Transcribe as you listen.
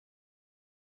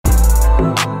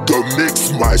The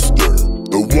Mixmeister,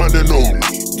 the one and only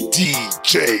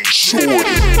DJ Shorty.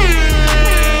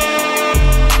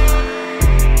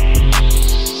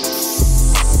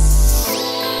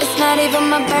 It's not even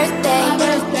my birthday,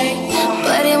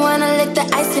 but he wanna lick the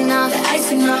icing off. I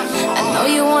know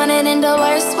you want it in the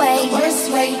worst way.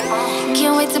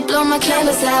 Can't wait to blow my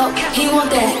candles out. He want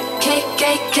that cake.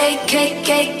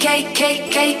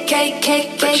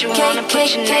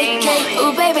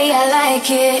 Ooh, baby, I like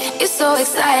it. You're so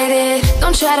excited.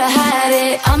 Don't try to hide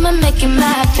it. I'ma make it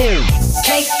my thing.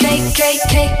 Cake.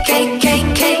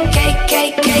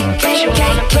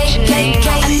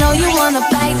 I know you wanna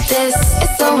bite this.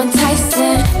 It's so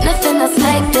enticing. Nothing else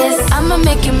like this. I'ma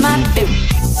make it my thing.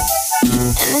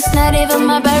 And it's not even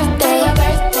my birthday,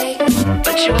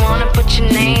 but you wanna put your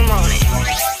name on it.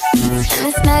 And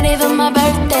it's not even my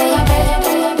birthday.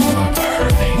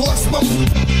 What's my name?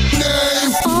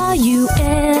 Are you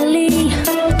Ellie?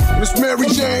 Miss Mary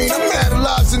Jane, I'm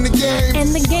analyzing the game.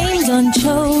 And the game done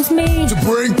chose me to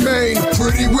bring pain to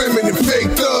pretty women and fake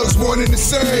thugs, one and the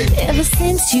same. Ever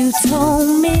since you told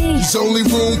me there's only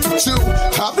room for two,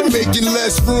 I've been making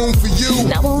less room for you.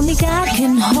 Now only God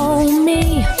can hold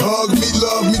me. Hug me,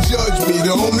 love me, judge me.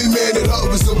 The only man that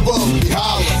hovers above me,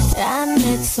 holler. I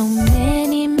met so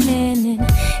many men and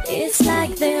it's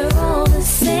like they're all the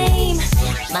same.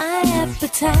 My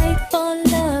appetite for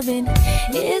loving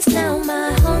is now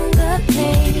my hunger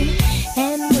pain.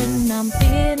 And when I'm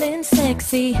feeling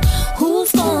sexy,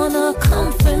 who's gonna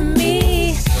comfort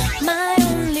me? My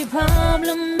only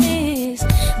problem is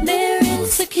their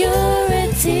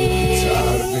insecurity.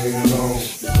 Tired of being alone.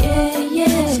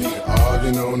 Yeah.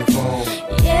 Arguing on the phone.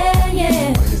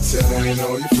 Yeah. Why you telling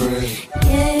all your friends?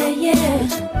 Yeah.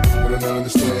 But I don't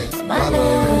understand. My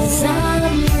love's I'm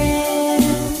real.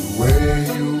 The way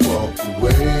you walk, the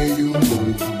way you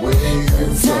move, the way you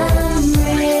talk. I'm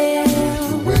real.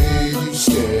 The way you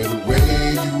stare, the way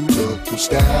you look, you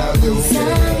style your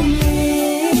hair.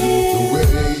 The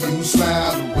way you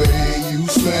smile, the way you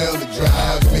smell, it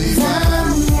drives me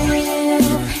wild.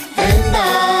 And I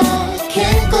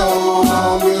can't go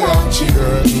on without you,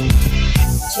 girl.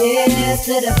 Cheers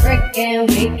to the frickin'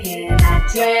 weekend. I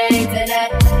drank to that,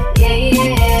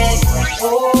 yeah.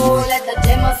 Oh, let the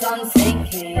dimmer sun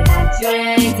sink in. I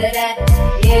drank to that,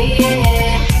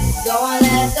 yeah. Don't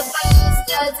let the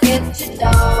bastards get you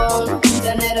down.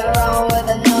 Turn it around with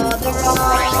another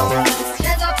round.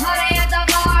 There's a party at the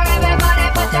bar, everybody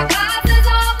put your glasses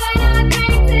off and I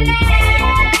drink today.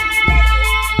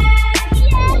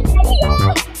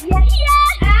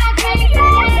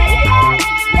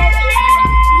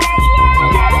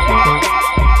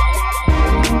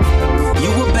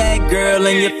 Girl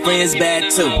and your friends bad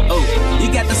too. Oh,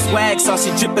 you got the swag sauce,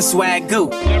 you drippin' swag goo.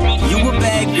 You a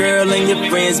bad girl and your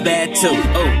friends bad too.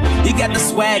 Oh, you got the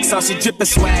swag sauce, you drippin'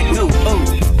 swag goo. Oh,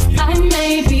 I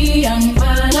may be young,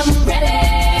 but I'm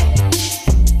ready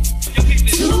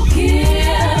to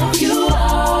give you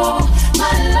all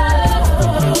my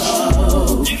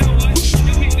love.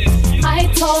 I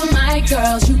told my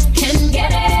girls you can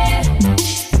get it.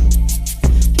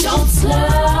 Don't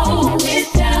slow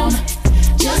it down.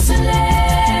 Just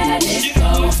let it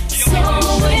go. So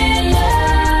in love,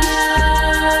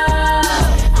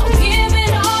 I'll give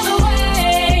it all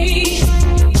away.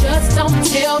 Just don't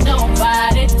tell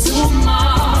nobody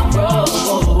tomorrow.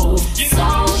 So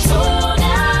tonight,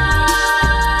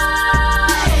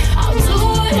 I'll do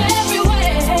it every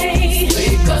way.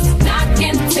 Because I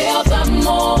can tell the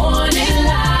morning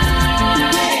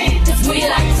light.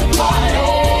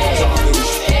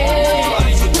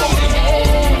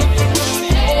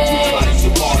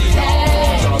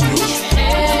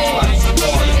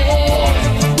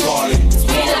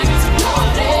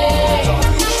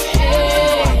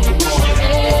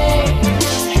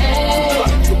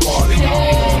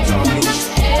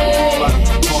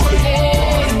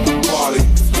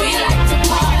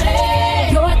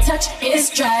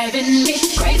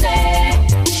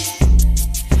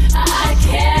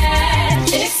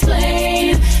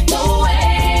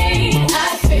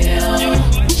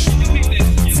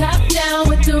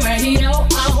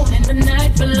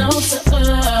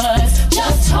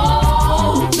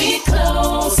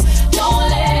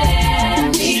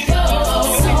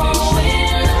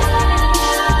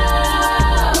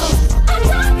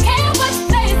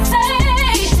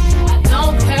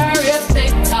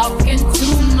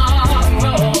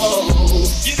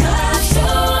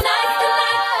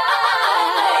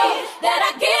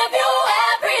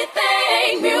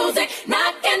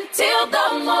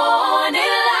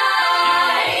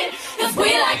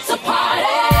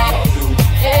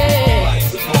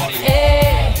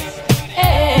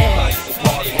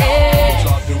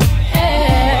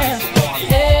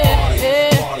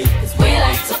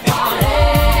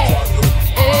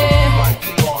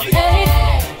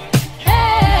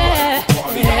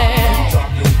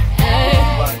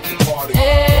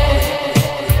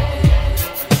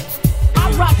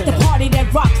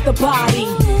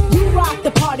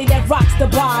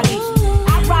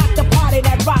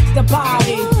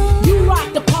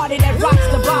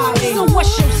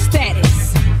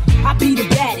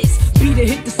 to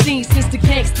hit the scene since the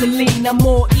gangster lean. I'm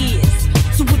all ears.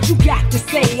 So what you got to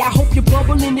say? I hope you're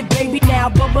bubbling it, baby. Now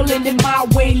bubbling in my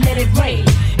way, let it rain.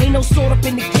 Ain't no sort up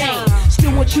in the game.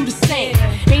 Still want you to sing.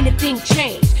 Ain't a thing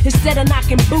changed. Instead of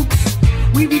knocking boots,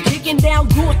 we be kicking down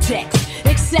Gore-Tex.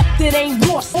 Except it ain't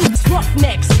Ross, it's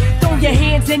Roughnecks. Throw your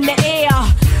hands in the air.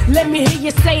 Let me hear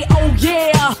you say, oh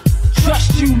yeah.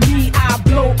 Trust you, me, I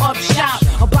blow up shop.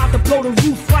 About to blow the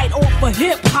roof right off of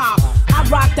hip-hop. I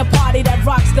rock the party that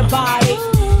rocks the body.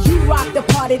 You rock the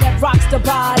party that rocks the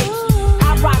body.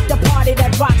 I rock the party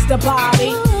that rocks the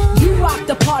body. You rock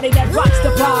the party that rocks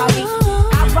the body.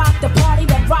 I rock the party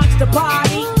that rocks the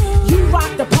body. You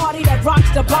rock the party that rocks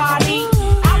the body.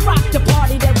 I rock the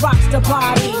party that rocks the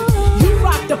body. You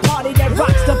rock the party that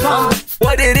rocks the body.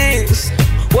 What it is?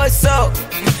 What's up?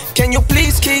 Can you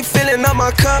please keep filling up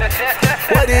my cup?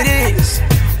 What it is?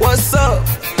 What's up?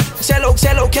 Cello,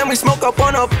 cello, can we smoke up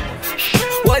on up?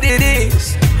 What it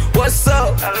is? What's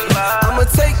up? I'ma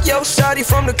take your shawty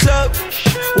from the club.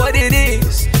 What it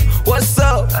is? What's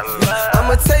up?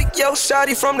 I'ma take your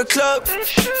shawty from the club.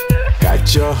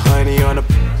 Got your honey on the.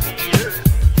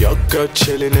 Your girl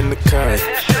chillin' in the car.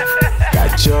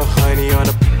 Got your honey on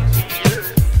the.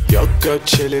 Your girl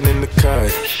chillin' in the car.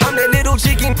 I'm that little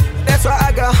chicken, that's why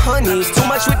I got honeys. Too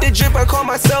much with the drip, I call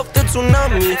myself the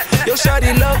tsunami. Yo,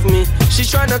 shawty love me, she's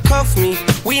tryna cuff me.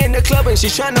 We in the club and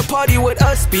she's tryna party with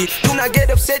us, B. Do not get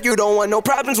upset, you don't want no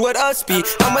problems with us, B.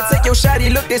 I'ma take your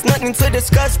shawty, look, there's nothing to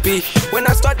discuss, B. When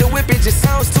I start to whip, it just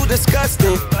sounds too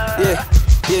disgusting. Yeah,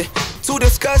 yeah, too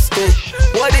disgusting.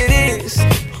 What it is?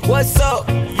 What's up?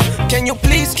 Can you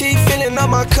please keep filling up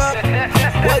my cup?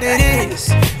 What it is?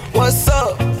 What's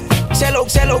up? Cello,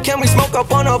 cello, can we smoke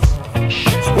up on up?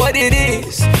 What it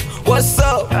is? What's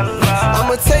up?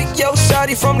 I'ma take your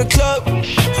shawty from the club.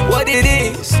 What it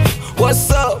is? What's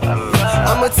up?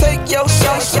 I'ma take your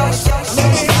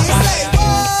shawty.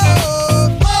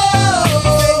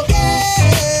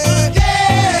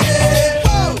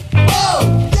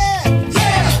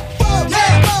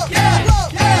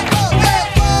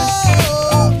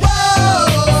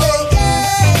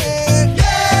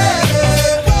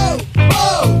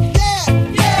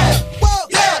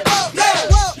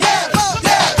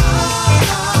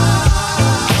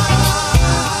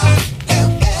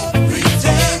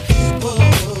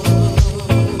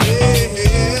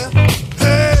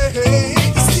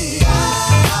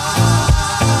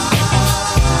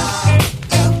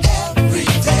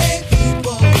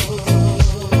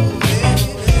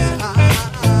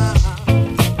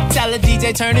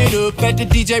 Turn it up, bet the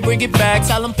DJ bring it back.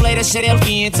 Tell him play that shit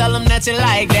again, tell him that you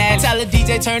like that. Tell the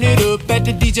DJ turn it up, bet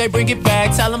the DJ bring it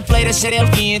back. Tell him play that shit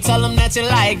again, tell him that you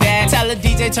like that. Tell the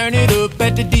DJ turn it up,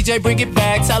 bet the DJ bring it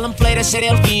back. Tell him play that shit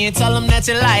again, tell him that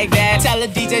you like that. Tell the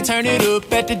DJ turn it up,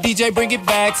 bet the DJ bring it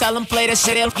back. Tell him play that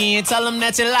shit again, tell him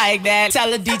that you like that.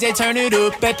 Tell the DJ turn it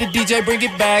up, bet the DJ bring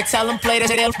it back. Tell him play that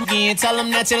shit again, tell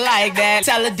him that you like that.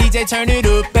 Tell the DJ turn it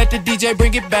up, bet the DJ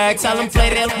bring it back. Tell him play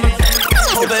that.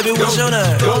 Oh baby, what's your name?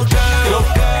 Go girl,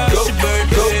 it's your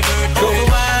birthday.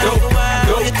 Over wine,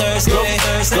 you're thirsty. Go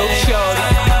shorty,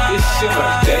 it's your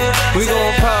birthday. We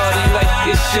gon' party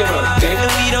like it's your birthday.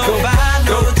 And we don't buy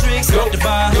no drinks at the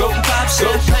bar. Pop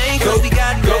champagne, cause we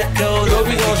got that dough.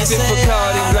 We gon' sip a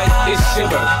party like it's your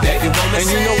birthday. And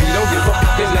you know we don't give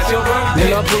up, it's not your birthday.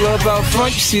 When I pull up out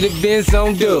front, you see the Benz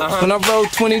on dub. When I roll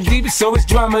 20 deep, it's always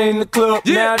drama in the club.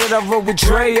 Now that I roll with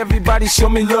Dre, everybody show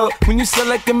me love. When you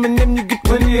select Eminem, you get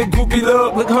plenty of groupie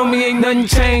love. Look, homie, ain't nothing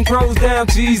changed. Pros down,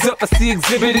 G's up. I see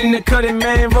exhibit in the cutting,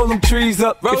 man, roll them trees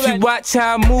up. If you watch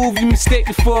how I move, you mistake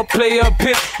before I play up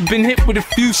pimp. Been hit with a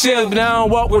few shells, but I don't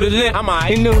walk with a limp.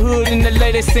 In the hood, in the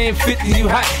LA, they saying 50, you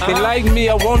hot. They like me,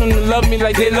 I want them to love me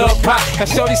like they love pop. Now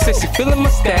shorty says she feeling my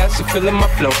style, she feeling my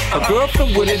flow. A girl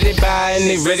from Wooded, they buy and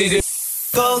they ready to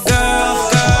go girl,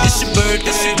 it's your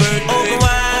birthday. Over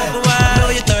wine, I know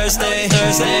you're thirsty.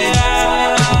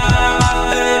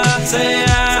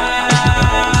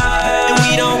 And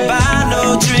we don't buy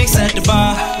no drinks at the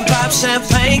bar. We pop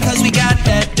champagne cause we got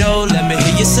that dough. Let me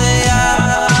hear you say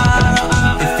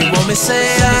if you want me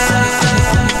say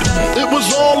It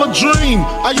was all a dream.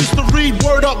 I used to read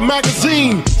Word Up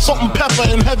magazine. Salt and Pepper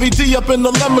and Heavy D up in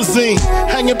the limousine.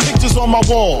 Hanging pictures on my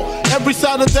wall. Every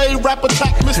Saturday, rap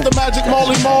attack Mr. Magic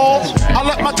Marley Marl. I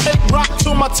let my tape rock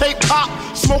till my tape pop.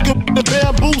 Smoking the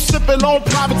bamboo, sipping on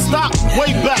private stock.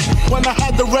 Way back when I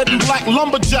had the red and black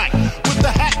lumberjack with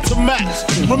the hat to match.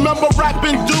 Remember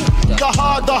rapping Duke? The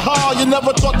hard, you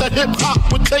never thought that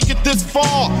hip-hop would take it this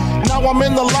far. Now I'm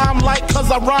in the limelight cause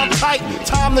I rhyme tight.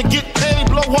 Time to get paid,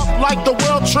 blow up like the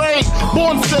world trade.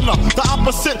 Born sinner, the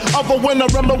opposite of a winner.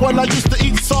 Remember when I used to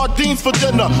eat sardines for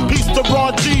dinner? Peace to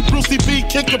Ron G, Brucey B,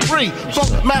 Kid Capri,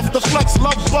 Funk Master Flex,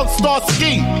 Love Bug, Star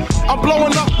Ski. I'm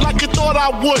blowing up like you thought I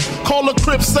would. Call a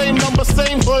crib, same number,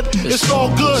 same hood. It's all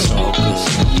good.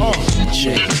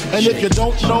 And if you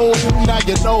don't know, now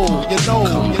you know, you know,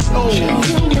 you know.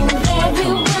 You know very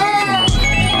well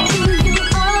who you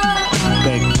are.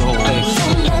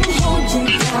 Someone hold you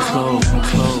down.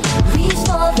 Reach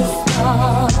for the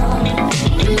stars.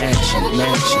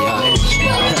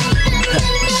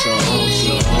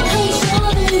 Cause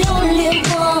you're the only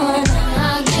one.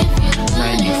 I'll give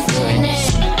you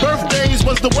Birthdays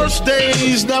was the worst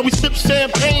days. Now we sip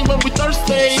champagne when we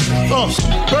thirsty.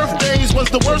 Birthdays was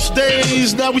the worst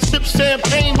days. Now we sip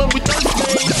champagne when we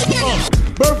thirsty.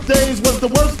 Birthdays was the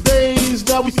worst days.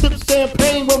 Now we sip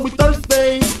champagne when we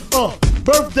thirsty.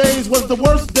 Birthdays was the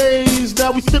worst days.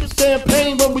 Now we sip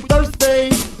champagne when we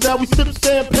thirsty. Now we sip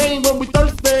champagne when we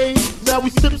thirsty. Now we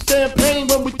sip champagne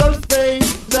when we thirsty.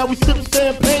 Now we sip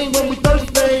champagne when we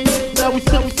thirsty. Now we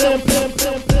sip champagne.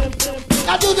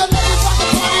 I do the ladies like a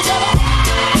party better.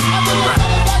 I do the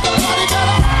fellas like a party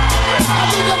better. I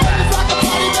do the ladies like a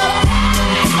party better.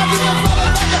 I do the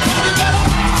fellas like a party better.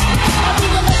 I do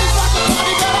the ladies like a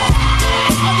party better.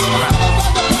 I do the fellas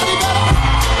like a party better.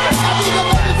 I do the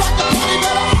ladies like a party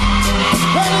better.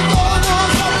 When it's going on,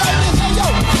 something like this, hey yo.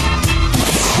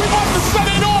 We want to set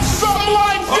it off something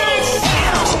like this.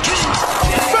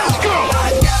 Let's go.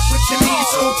 I got what you need,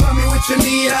 so tell me what you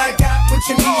need. I got what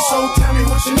you need, so tell me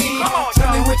what you need.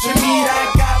 Tell me what you need,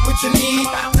 I got what you need.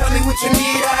 Tell me what you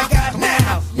need, I got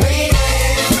now. Ladies,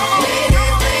 ladies,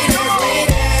 ladies,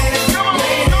 ladies.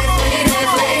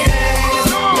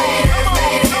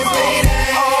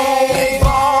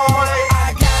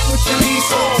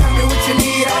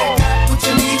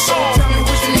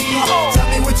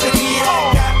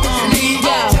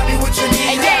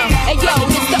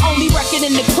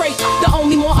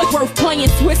 Playing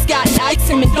Swiss got nights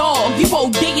in my dog. You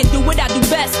OD and do what I do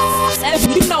best.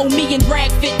 You know me and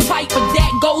drag fit tight, but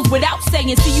that goes without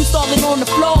saying. See you stalling on the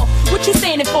floor. What you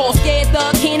standing for? Scared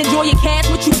thug, can't enjoy your cash.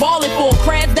 What you ballin' for?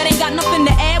 Crabs that ain't got nothing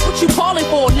to add. What you calling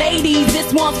for? Ladies,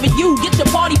 this one's for you. Get your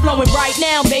party flowing right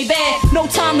now, baby. No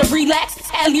time to relax.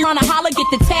 Al, you're on a holler, get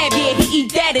the tab. Yeah, he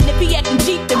eat that. And if he acting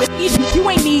cheap, then you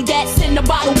ain't need that. Send a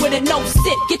bottle with a no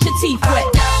sip. Get your teeth wet. I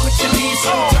got what you need,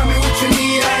 so tell me what you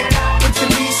need. I got what you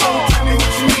need, so tell me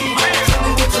what you need. Tell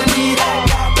me what you need. I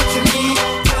got what you need.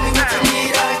 Tell me what you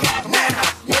need. I got now.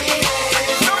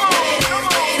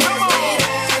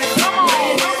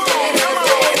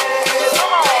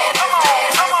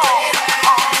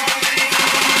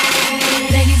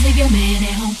 Ladies, leave your man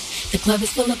at home. The club is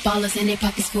full of ballers and their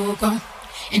pockets full grown.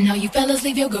 And now you fellas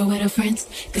leave your girl with her friends.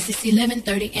 Cause it's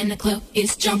 11:30 and the club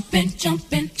is jumping,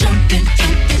 jumping, jumping,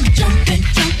 jumping, jumping,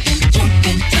 jumping,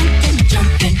 jumping, jumping,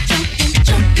 jumping,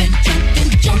 jumping, jumping,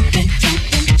 jumping, jumping,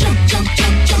 jumping, jump, jump,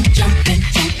 jump, jump, jumping,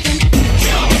 jumping.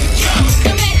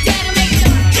 The Mac Daddy make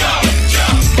you jump,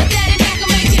 jump. The Daddy Mac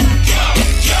will make you jump,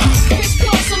 jump. Chris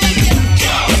Cross will make you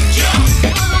jump, jump.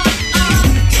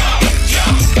 Jump,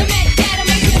 jump. The Mac Daddy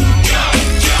make you jump,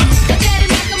 jump. The Daddy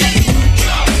Mac will make you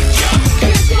jump, jump.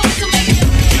 Chris Cross will make you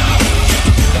jump.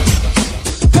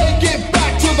 Take it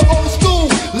back to the old school.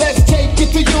 Let's take it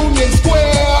to Union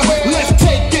Square. Let's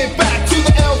take it back to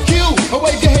the LQ.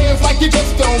 Wave your hands like you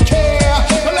just don't care.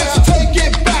 Let's take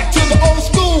it back to the old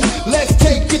school. Let's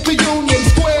take it to Union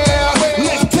Square.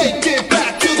 Let's take it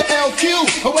back to the LQ.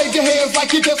 Wave your hands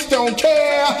like you just don't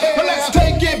care. Let's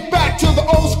take it back to the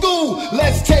old school.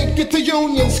 Let's take it to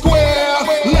Union Square.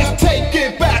 Let's take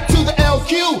it back to the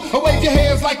LQ. Wave your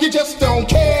hands like you just don't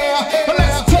care.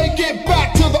 Let's take it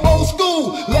back to the old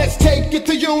school. Let's take it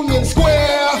to Union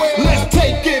Square. Let's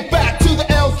take it back to the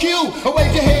LQ.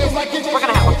 Wave your hands like you just don't care. We're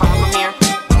gonna have a problem here.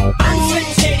 I'm Slim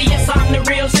Shady, yes, I'm the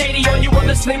real Shady. All you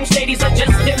other Slim Shadys are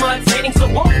just imitating. So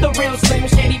won't the real Slim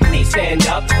Shady please stand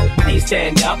up? Please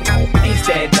stand up, please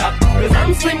stand up. Cause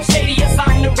I'm Slim Shady, yes,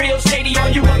 I'm the real Shady. All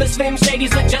you other Slim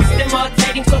Shadys are just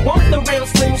imitating. So won't the real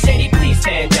Slim Shady please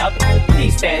stand up?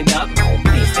 Please stand up,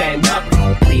 please stand up,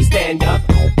 please stand up,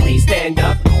 please stand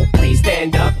up, please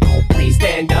stand up, please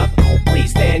stand up,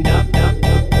 please stand up.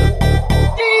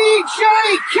 DJ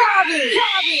Khaled.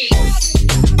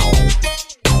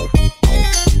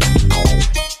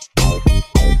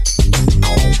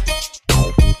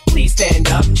 Please stand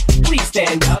up, please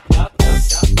stand up.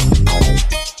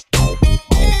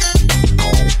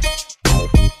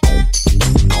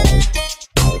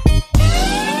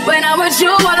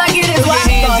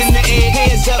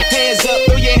 hands up,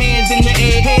 throw your hands in the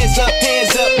air, hands up,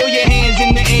 throw your hands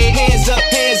in the air, hands up,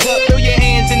 throw your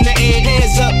hands in the air,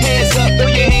 hands up, throw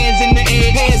your hands in the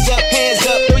air, hands up,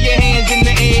 throw your hands in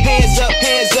the air, hands up,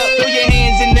 throw your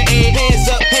hands in the air, hands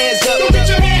up, Don't get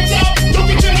your hands up, don't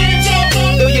get your hands up,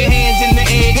 throw your hands in the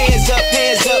air, hands up,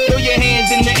 throw your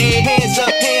hands in the air, hands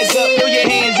up, throw your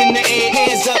hands in the air,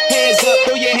 hands up, throw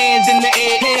your hands in the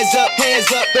air, hands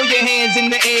up, throw your hands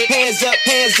in the air,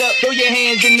 hands up, throw your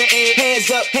hands in the air,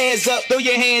 hands up, throw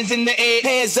your hands in the air,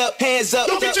 hands up,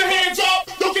 don't get your hands up,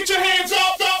 don't get your hands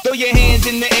up, throw your hands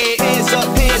in the air, hands up,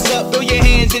 throw your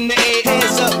hands in the air,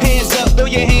 hands up, throw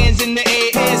your hands in the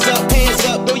air, hands up,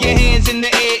 throw your hands in the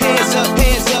air, hands up,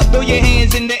 throw your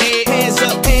hands in the air, hands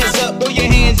up, throw your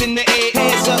hands in the air,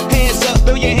 hands up,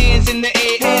 throw your hands in the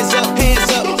air, hands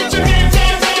up, don't get your hands up.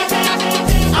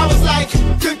 I was like,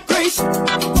 good gracious,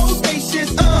 bodacious,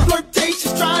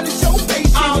 flirtatious, trying to show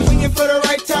patience. I'm waiting for the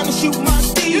right time to shoot my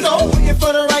steam, you know, waiting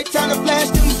for the right time to flash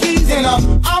them keys. And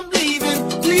I'm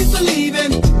leaving, please believe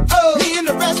in me and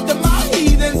the rest of my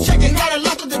heathens. Checking out a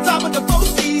lock at the top of the Four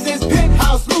Seasons,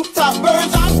 penthouse, rooftop,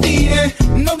 birds I'm feeding.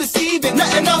 No deceiving,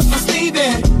 nothing else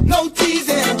misleading, no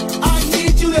teasing. I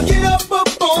need you to get up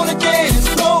on the dance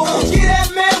floor. Get that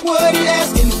man what he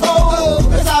asking for.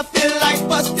 Cause I feel like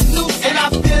busting loose and I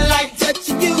feel like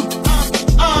touching you.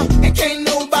 And can't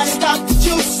nobody stop the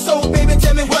juice. So baby,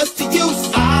 tell me what's the use?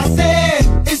 I said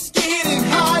it's getting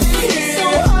hot in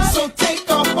here, so take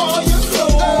off all your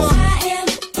clothes. I am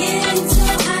getting so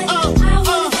hot, I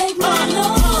wanna take my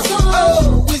clothes off.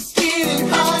 Oh, it's getting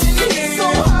hot in here,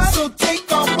 so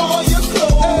take off all your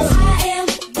clothes. I am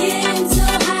getting so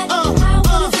hot, I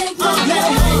wanna take my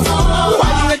clothes off. Why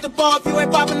you at the bar if you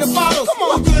ain't popping the bottles? Come on,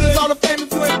 what good is all the fame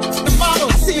if you ain't the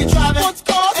bottles? I see you driving, what's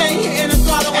called? Ain't hitting the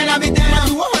throttle, and I be down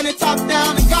to 100 top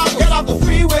down and gobble. Got off the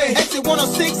freeway, exit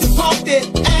 106 and parked it.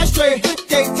 Ashtray, good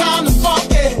day, time to spark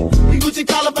it. Gucci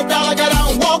collar for dollar, got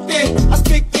out and walked it. I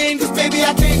speak things, cause baby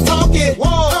I can't talk it.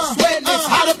 Whoa, sweating, it's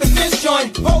hot up in this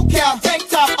joint. Vocal, tank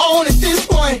top on at this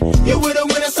point. You with a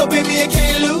winner, so baby you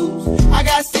can't lose. I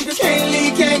got secrets, can't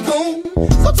leave Cancun.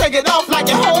 So take it off like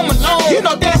you're home alone. You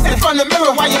know dancing in front of the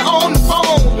mirror while you're on the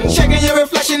phone. Checking your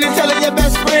reflection and telling your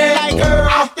best friend, like, girl,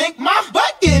 I think my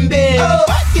butt getting big.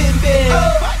 Butt getting big.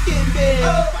 Butt getting big.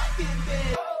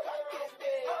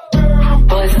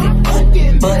 Bust it, bust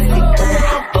it, bust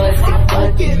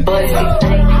it, bust it.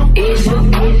 Is you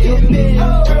big?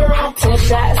 2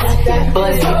 shots, bust it,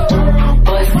 bust it,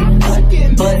 bust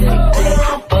it, bust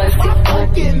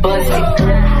it, bust it.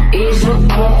 Is you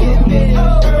big?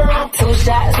 2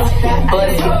 shots, bust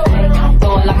it.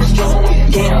 Throw it like a stroller,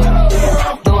 damn.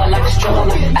 Throw it like a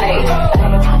stroller, ayy.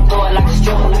 Throw it like a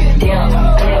stroller, damn.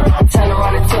 Turn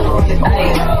around and tell it,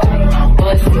 ayy.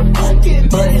 Bust it, bust it,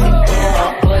 bust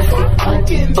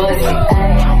it, bust it.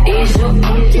 Is you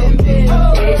big?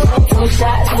 2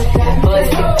 shots,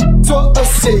 bust it. Toi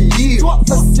essayer, of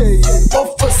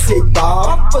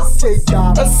aceitar,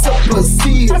 essa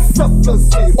plaisir,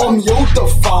 om jou te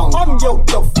vang,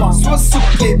 soos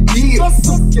soeke bier,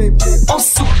 ons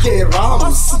soeke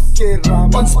rams,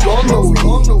 ons blonde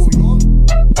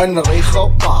een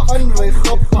regelpak, een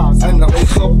regelpak,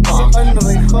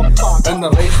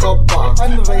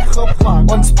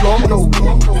 ons blonde.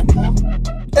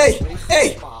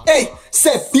 Hey,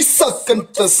 sê visa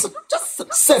kintus,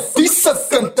 sê visa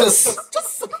kintus,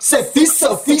 sê visa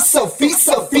sê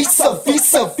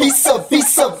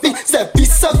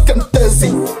visa kintus.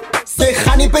 Sê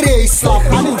gaan nie by die huis slaap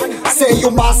nie. Sê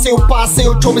jou ma, sê jou pa, sê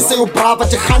jou chomie, sê jou bra,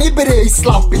 wat jy gaan nie by die huis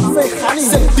slaap nie.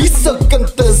 Sê visa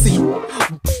kintus.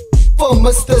 For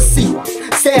Mr. C.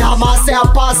 Say how ma, say how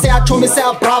pa, say how chummy, say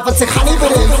how brava, say honey,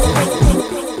 but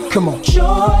it. Come on.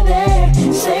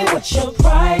 Shorty, say what's your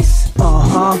price?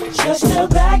 Just to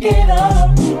back it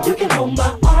up, you can hold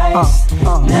my ice.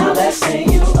 Now let's say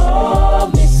you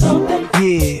owe me something.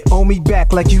 Yeah, owe me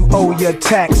back like you owe your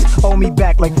tax. Owe me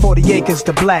back like 40 acres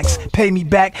to blacks. Pay me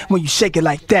back when you shake it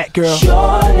like that, girl.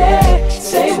 Shorty,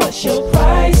 say what's your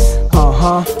price?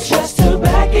 Just to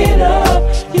back it up,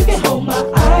 you can hold my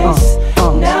ice.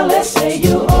 Now let's say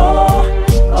you owe.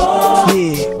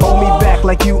 Yeah, owe me back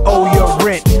like you owe your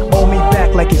rent. Owe me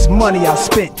back like it's money I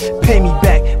spent. Pay me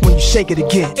back when you shake it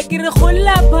again.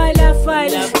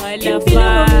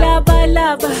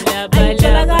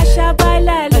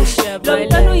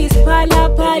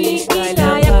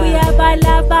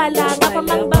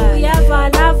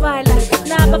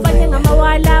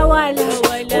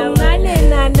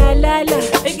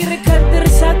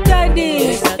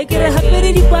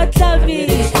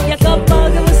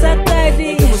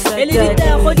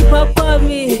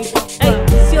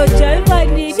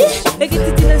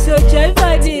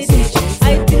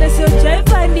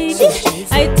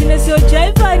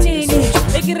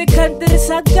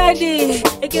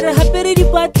 Akira hapere di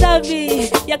patami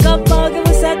ya kapa ke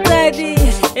mosakadi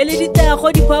ele di ta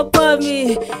go di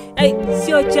papami ai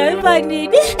sio chaiva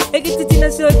nini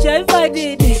ekitina sio chaiva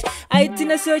nini ai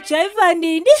tina sio chaiva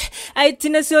nini ai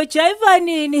tina sio chaiva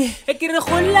nini ekire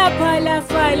khulla phala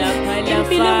phala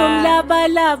impilo mlaba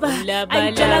laba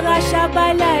ai tala ga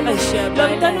shabalala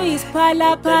lomtano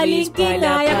isphala phala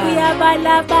inkinga ya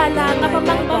kuyabala bala ngapha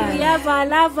mangibamba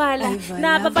yavala vala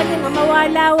napa banye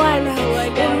ngamawala wala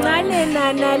uncane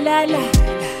nalala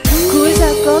kuza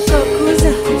koko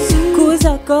kuza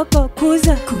kuza koko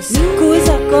kuza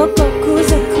kuza koko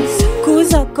kuza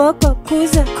kuza koko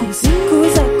kuza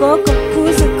kuza koko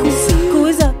kuza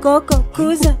kuza koko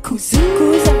kuza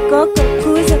kuza koko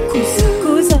kuza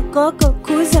kuza koko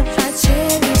kuza